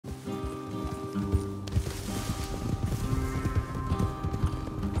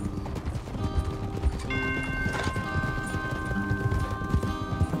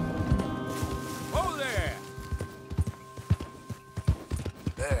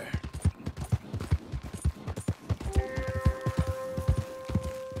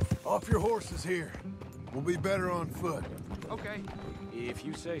Off your horses here. We'll be better on foot. Okay, if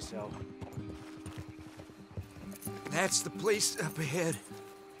you say so. That's the place up ahead.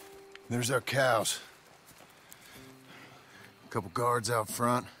 There's our cows. A couple guards out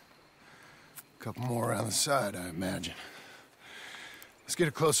front. A couple more around the side, I imagine. Let's get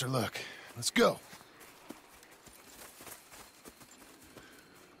a closer look. Let's go.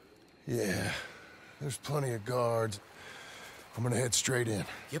 Yeah, there's plenty of guards. I'm gonna head straight in.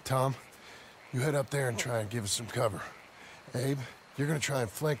 Yep. Tom, you head up there and try and give us some cover. Abe, you're gonna try and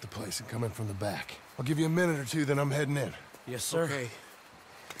flank the place and come in from the back. I'll give you a minute or two, then I'm heading in. Yes, sir. Okay.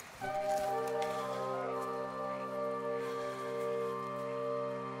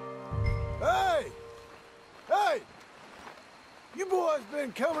 Hey! Hey! You boys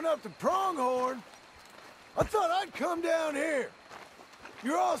been coming up to Pronghorn. I thought I'd come down here.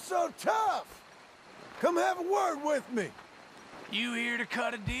 You're all so tough. Come have a word with me. You here to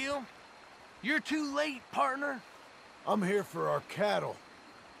cut a deal? You're too late, partner. I'm here for our cattle.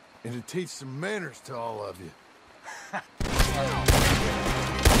 And to teach some manners to all of you. Yeah,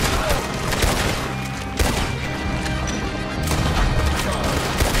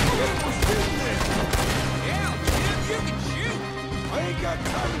 Jim, you can shoot. I ain't got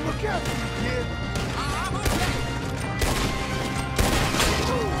time to look after you, kid. I'm okay.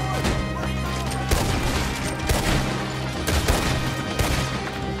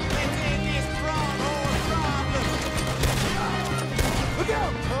 Let's end this Pronghorn problem. Look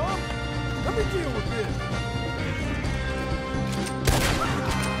out, Tom! Let me deal with this.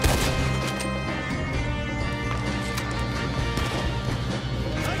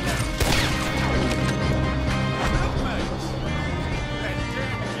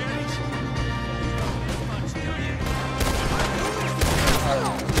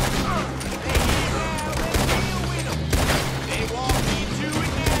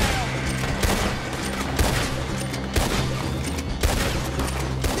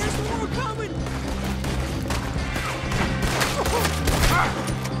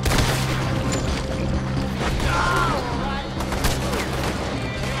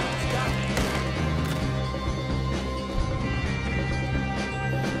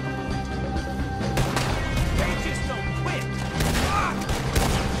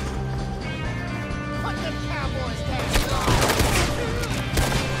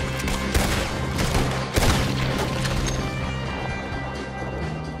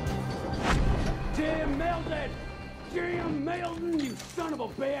 Jim Milton, you son of a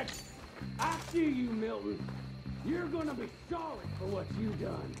bitch! I see you, Milton. You're gonna be sorry for what you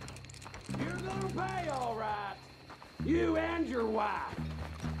done. You're gonna pay, all right. You and your wife.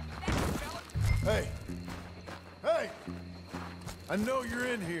 Hey! Hey! I know you're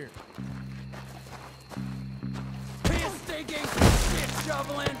in here. Piss stinking, shit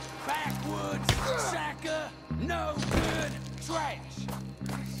shoveling, backwoods, sacker, no good trash.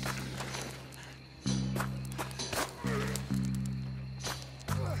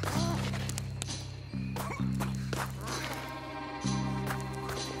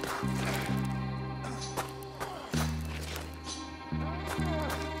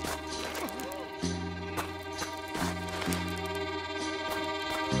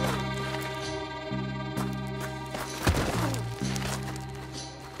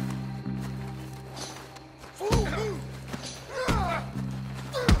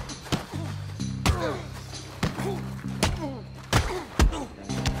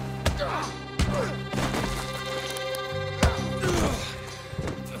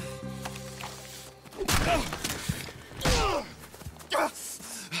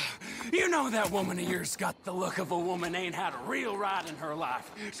 You know that woman of yours got the look of a woman ain't had a real ride in her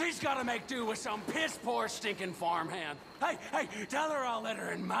life. She's gotta make do with some piss-poor stinking farmhand. Hey, tell her I'll let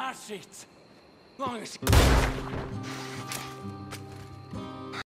her in my sheets. Long as she...